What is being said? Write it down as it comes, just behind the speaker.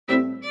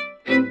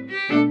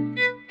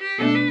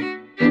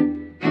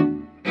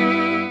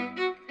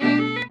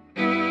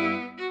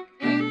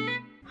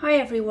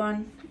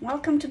everyone,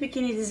 welcome to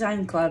Bikini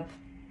Design Club.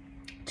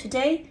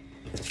 Today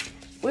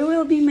we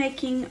will be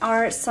making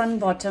our sun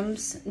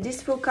bottoms.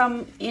 This will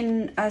come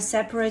in a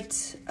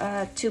separate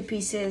two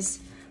pieces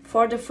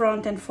for the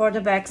front and for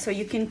the back, so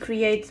you can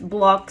create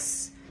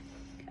blocks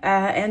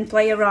and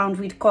play around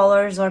with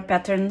colors or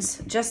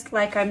patterns just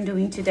like I'm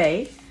doing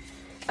today.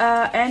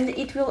 And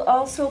it will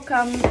also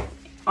come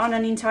on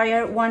an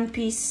entire one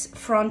piece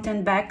front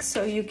and back,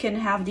 so you can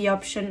have the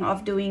option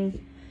of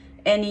doing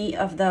any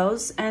of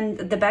those, and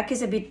the back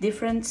is a bit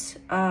different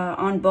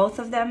on both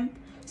of them,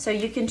 so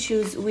you can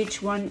choose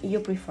which one you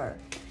prefer.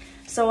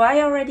 So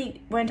I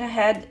already went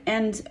ahead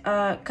and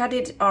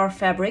cutted our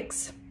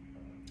fabrics.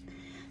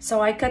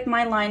 So I cut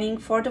my lining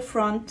for the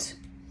front,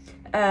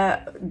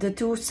 the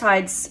two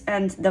sides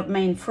and the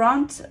main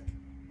front.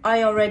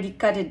 I already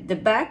cutted the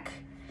back,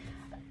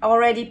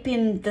 already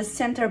pinned the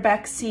center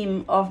back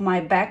seam of my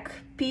back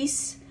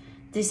piece.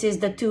 This is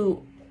the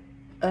two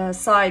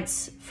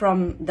sides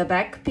from the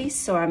back piece,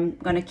 so I'm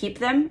gonna keep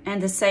them,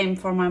 and the same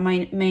for my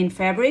main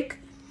fabric.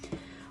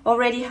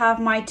 Already have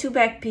my two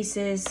back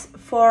pieces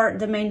for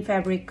the main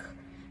fabric,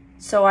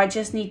 so I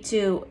just need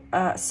to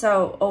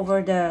sew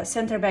over the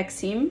center back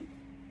seam.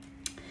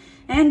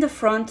 And the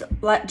front,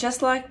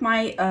 just like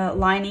my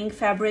lining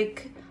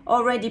fabric,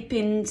 already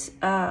pinned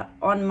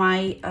on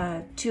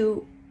my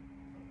two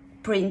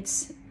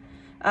prints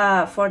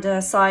for the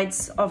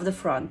sides of the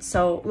front,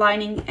 so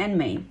lining and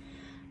main.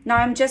 Now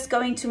I'm just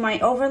going to my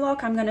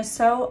overlock. I'm gonna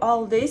sew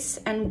all this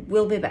and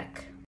we'll be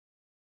back.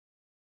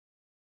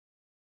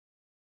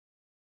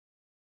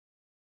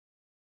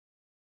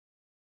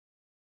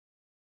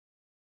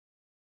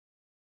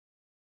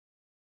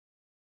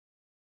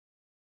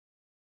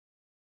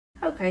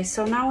 Okay,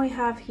 so now we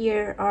have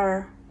here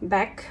our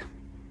back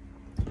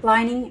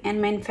lining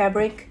and main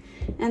fabric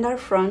and our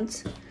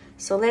front.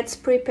 So let's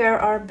prepare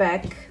our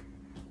back.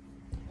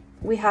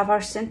 We have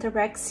our center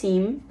back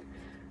seam.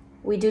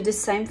 We do the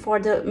same for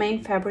the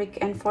main fabric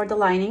and for the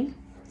lining.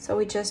 So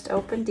we just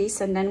open this,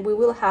 and then we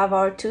will have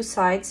our two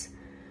sides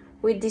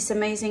with this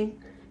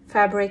amazing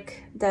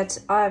fabric that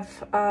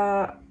I've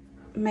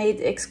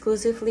made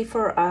exclusively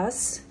for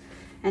us.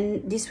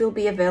 And this will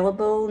be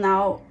available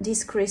now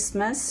this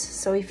Christmas.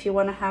 So if you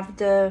want to have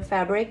the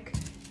fabric,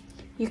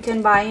 you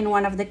can buy in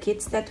one of the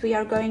kits that we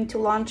are going to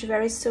launch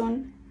very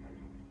soon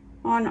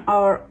on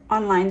our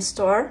online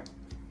store.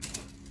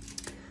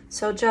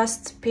 So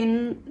just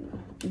pin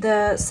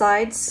the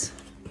sides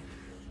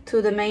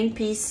to the main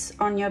piece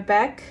on your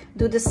back,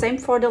 do the same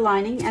for the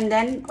lining, and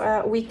then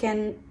we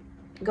can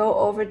go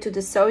over to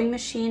the sewing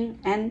machine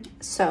and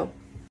sew.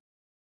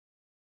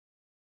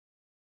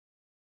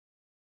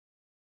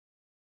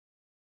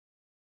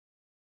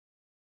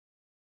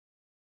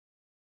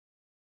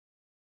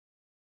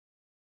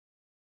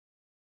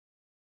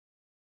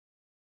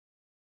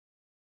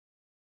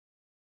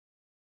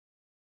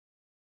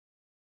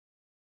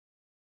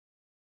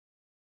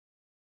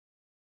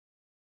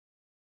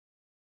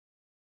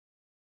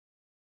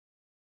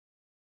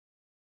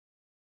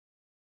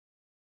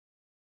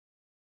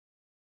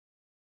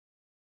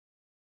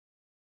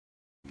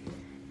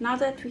 Now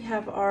that we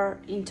have our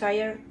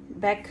entire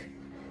back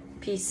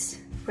piece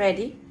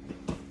ready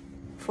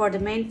for the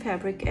main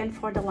fabric and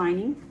for the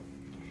lining,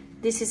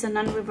 this is a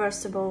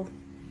non-reversible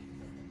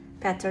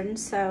pattern,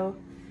 so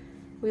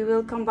we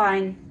will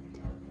combine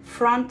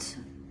front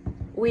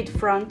with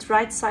front,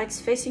 right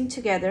sides facing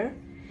together,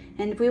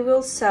 and we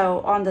will sew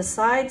on the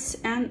sides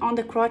and on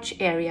the crotch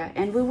area,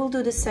 and we will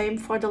do the same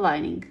for the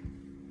lining.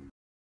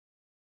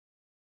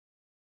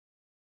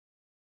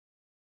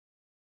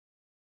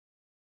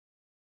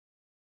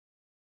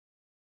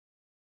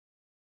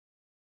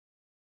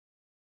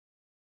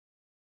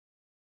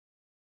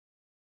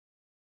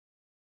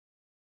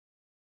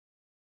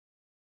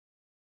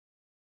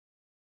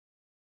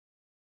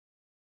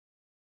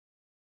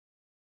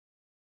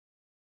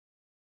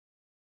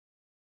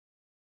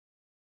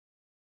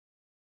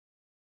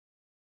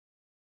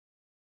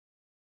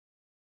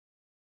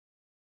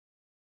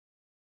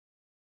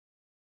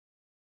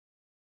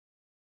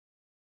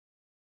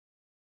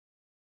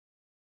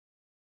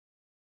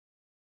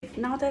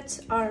 Now that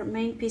our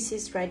main piece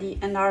is ready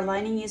and our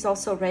lining is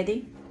also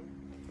ready,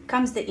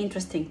 comes the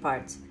interesting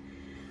part.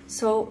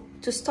 So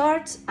to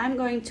start, I'm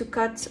going to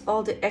cut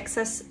all the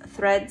excess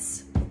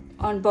threads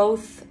on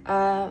both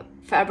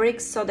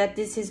fabrics so that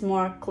this is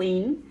more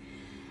clean.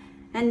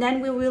 And then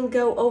we will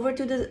go over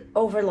to the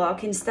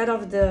overlock instead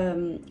of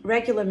the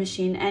regular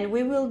machine, and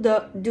we will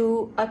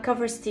do a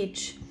cover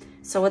stitch,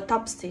 so a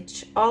top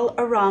stitch all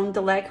around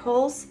the leg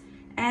holes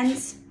and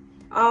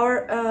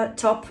our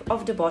top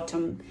of the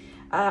bottom.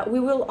 We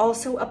will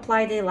also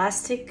apply the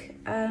elastic,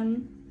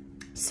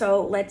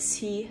 so let's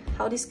see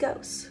how this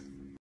goes.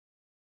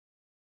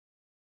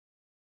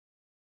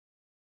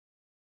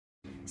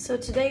 So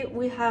today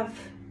we have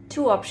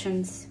two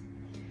options,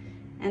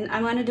 and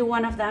I'm going to do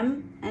one of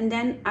them, and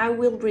then I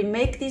will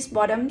remake these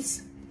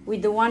bottoms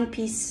with the one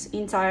piece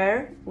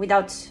entire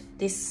without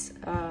this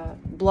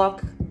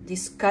block,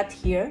 this cut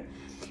here,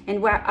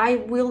 and where I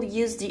will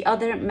use the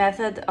other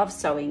method of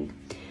sewing.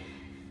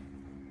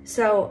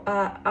 So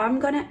I'm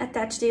gonna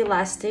attach the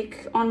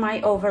elastic on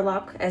my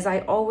overlock as I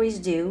always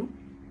do,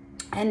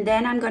 and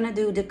then I'm gonna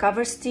do the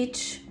cover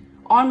stitch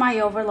on my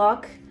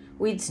overlock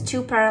with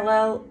two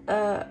parallel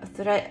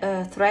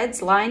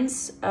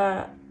lines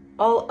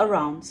all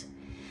around.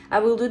 I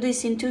will do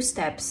this in two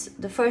steps.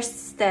 The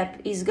first step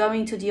is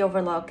going to the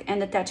overlock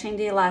and attaching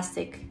the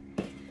elastic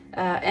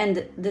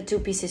and the two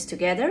pieces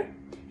together,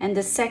 and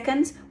the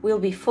second will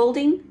be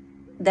folding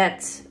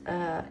that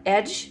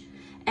edge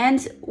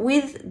and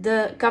with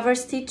the cover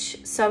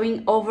stitch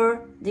sewing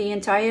over the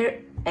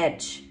entire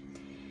edge.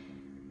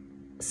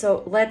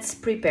 So let's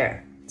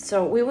prepare.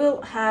 So we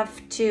will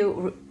have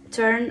to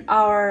turn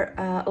our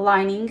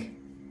lining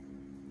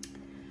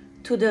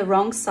to the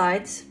wrong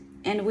side,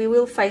 and we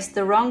will face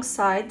the wrong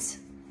side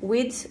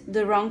with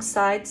the wrong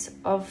sides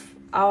of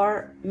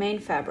our main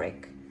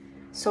fabric.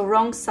 So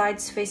wrong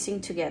sides facing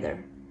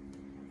together,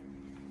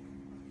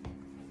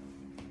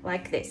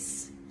 like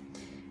this.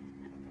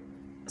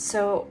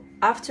 So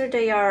after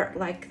they are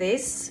like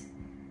this,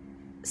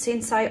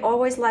 since I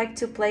always like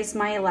to place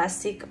my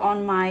elastic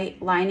on my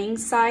lining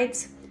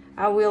sides,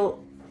 I will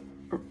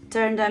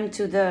turn them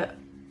to the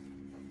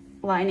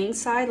lining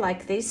side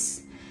like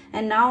this.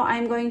 And now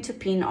I'm going to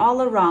pin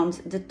all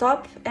around the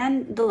top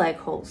and the leg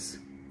holes.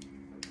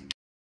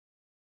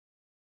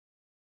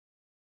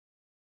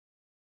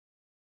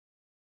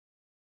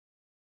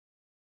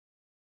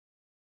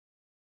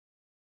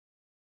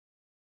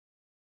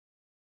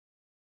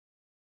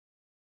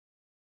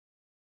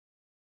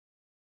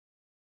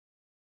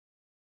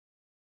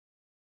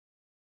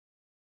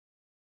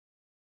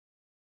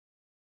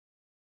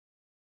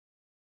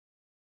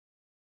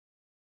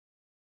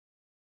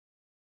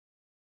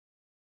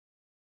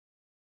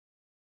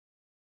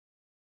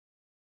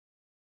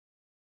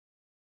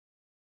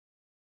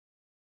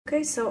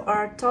 Okay, so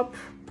our top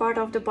part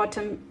of the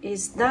bottom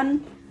is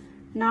done.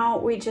 Now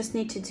we just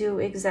need to do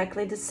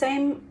exactly the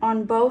same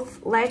on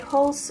both leg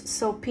holes.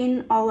 So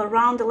pin all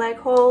around the leg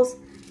holes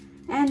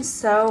and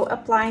sew,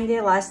 applying the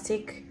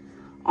elastic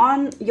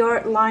on your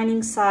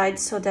lining side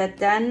so that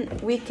then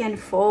we can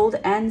fold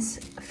and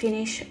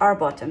finish our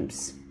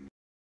bottoms.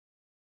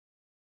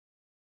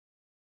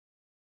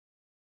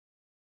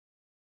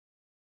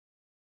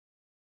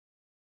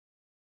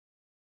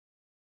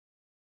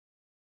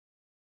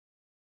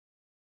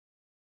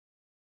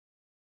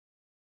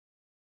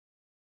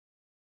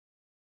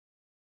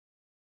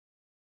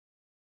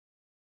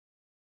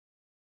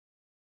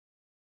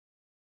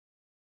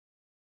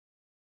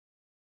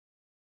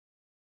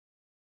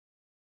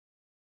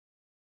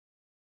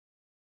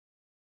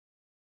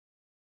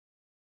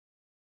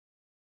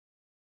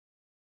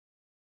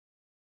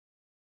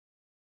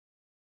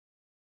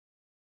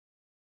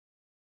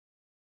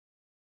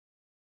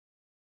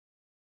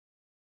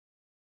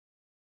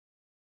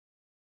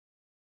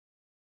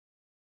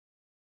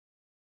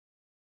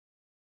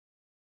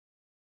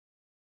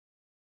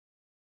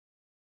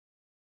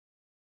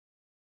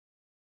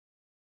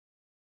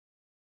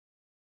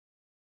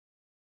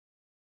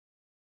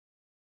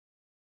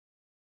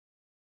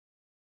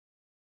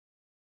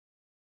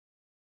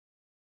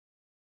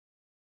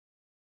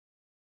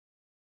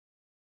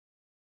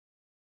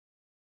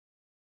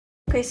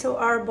 Okay, so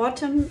our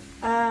bottom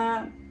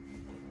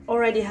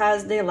already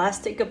has the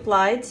elastic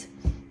applied,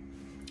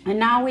 and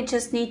now we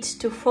just need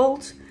to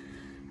fold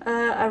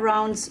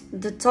around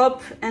the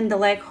top and the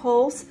leg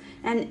holes.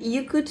 And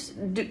you could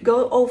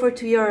go over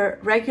to your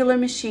regular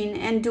machine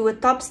and do a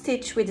top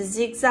stitch with a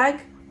zigzag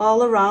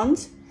all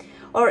around,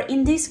 or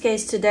in this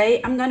case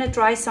today I'm gonna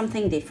try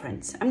something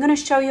different. I'm gonna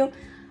show you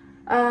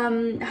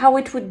how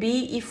it would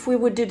be if we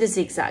would do the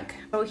zigzag.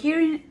 So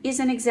here is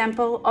an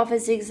example of a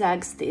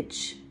zigzag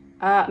stitch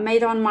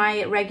made on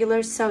my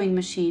regular sewing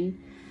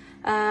machine.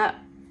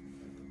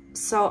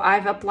 So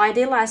I've applied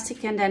the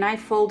elastic and then I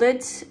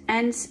folded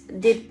and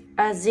did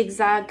a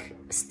zigzag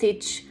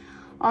stitch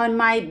on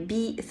my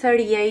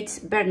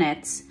B38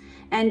 bayonet,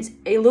 and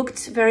it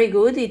looked very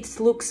good, it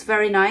looks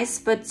very nice.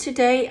 But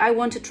today I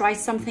want to try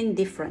something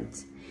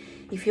different.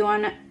 If you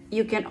want,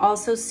 you can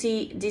also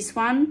see this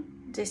one.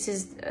 This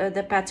is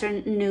the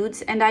pattern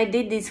Nude, and I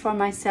did this for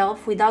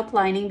myself without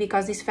lining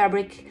because this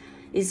fabric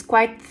is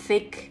quite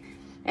thick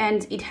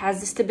and it has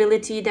the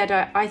stability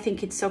that I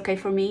think it's okay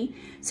for me.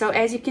 So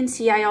as you can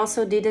see, I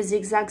also did a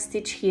zigzag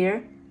stitch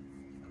here,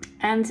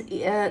 and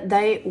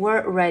they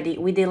were ready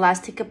with the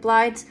elastic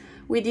applied,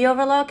 with the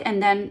overlock,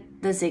 and then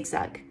the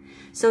zigzag.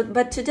 So,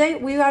 but today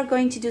we are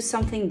going to do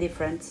something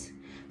different.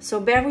 So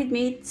bear with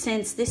me,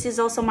 since this is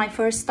also my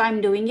first time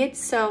doing it.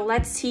 So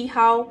let's see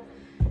how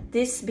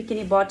this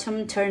bikini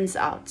bottom turns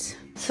out.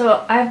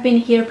 So I've been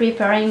here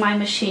preparing my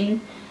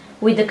machine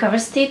with the cover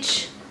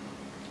stitch,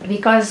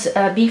 because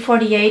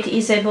B48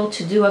 is able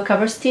to do a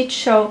cover stitch.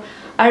 So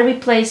I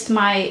replaced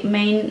my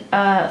main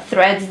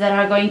threads that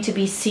are going to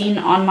be seen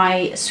on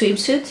my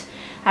swimsuit.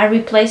 I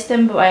replaced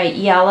them by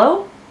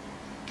yellow.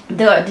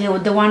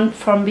 The one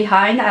from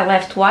behind I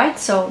left white,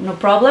 so no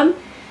problem.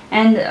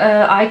 And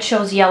I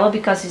chose yellow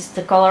because it's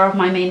the color of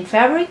my main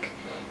fabric.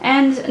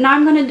 And now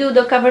I'm gonna do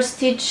the cover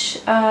stitch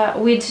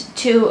with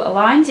 2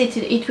 lines.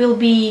 It will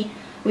be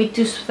with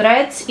 2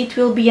 threads. It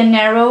will be a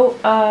narrow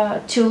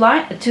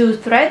 2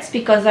 threads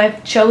because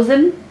I've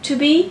chosen to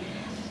be.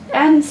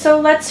 And so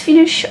let's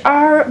finish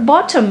our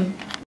bottom.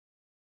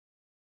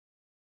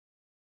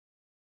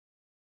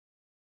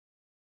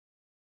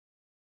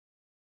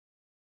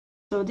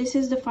 So this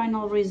is the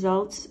final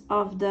result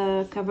of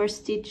the cover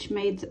stitch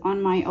made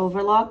on my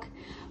overlock.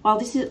 Well,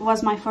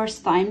 was my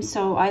first time,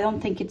 so I don't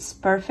think it's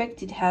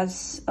perfect. It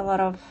has a lot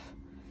of,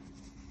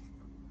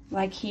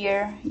 like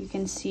here, you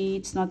can see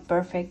it's not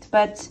perfect.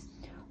 But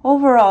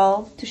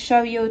overall, to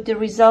show you the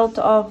result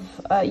of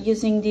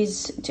using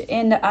these,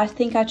 and I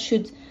think I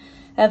should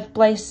have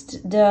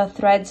placed the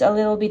threads a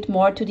little bit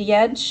more to the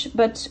edge,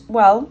 but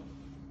well,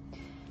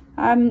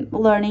 I'm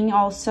learning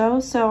also,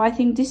 so I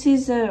think this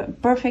is a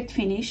perfect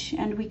finish,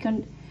 and we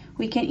can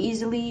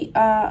easily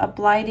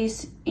apply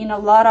this in a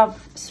lot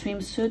of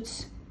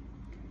swimsuits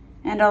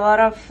and a lot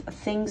of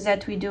things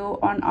that we do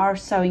on our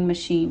sewing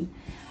machine.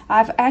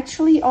 I've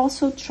actually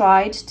also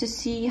tried to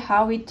see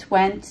how it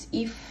went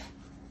if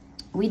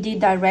we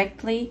did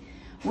directly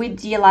with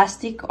the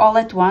elastic all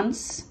at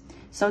once.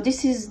 So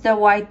this is the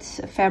white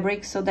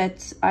fabric, so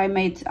that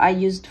I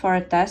used for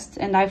a test,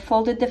 and I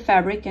folded the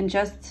fabric and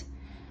just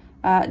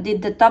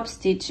did the top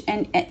stitch,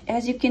 and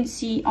as you can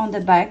see on the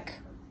back,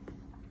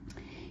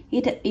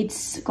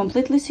 it's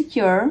completely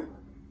secure.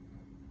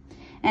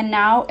 And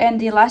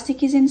the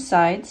elastic is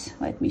inside.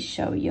 Let me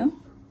show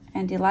you.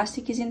 And the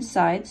elastic is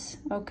inside.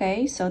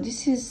 Okay, so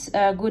this is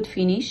a good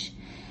finish.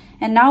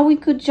 And now we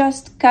could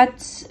just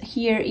cut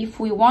here if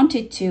we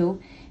wanted to,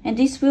 and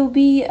this will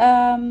be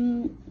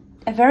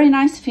a very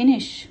nice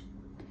finish.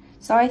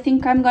 So I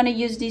think I'm gonna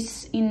use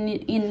this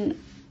in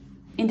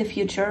the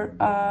future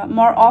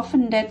more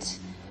often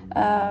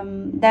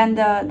than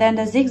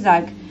the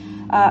zigzag.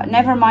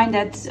 Never mind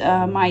that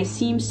my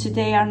seams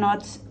today are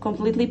not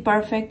completely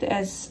perfect,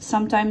 as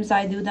sometimes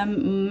I do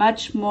them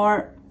much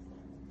more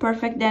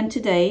perfect than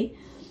today.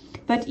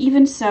 But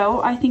even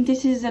so, I think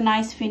this is a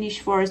nice finish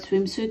for a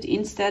swimsuit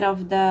instead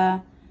of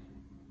the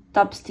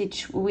top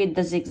stitch with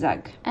the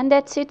zigzag. And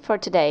that's it for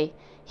today.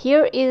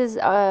 Here is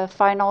a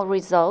final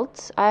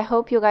result. I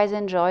hope you guys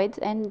enjoyed,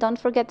 and don't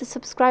forget to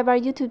subscribe our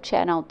YouTube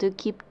channel to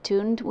keep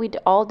tuned with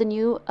all the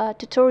new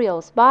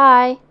tutorials.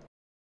 Bye!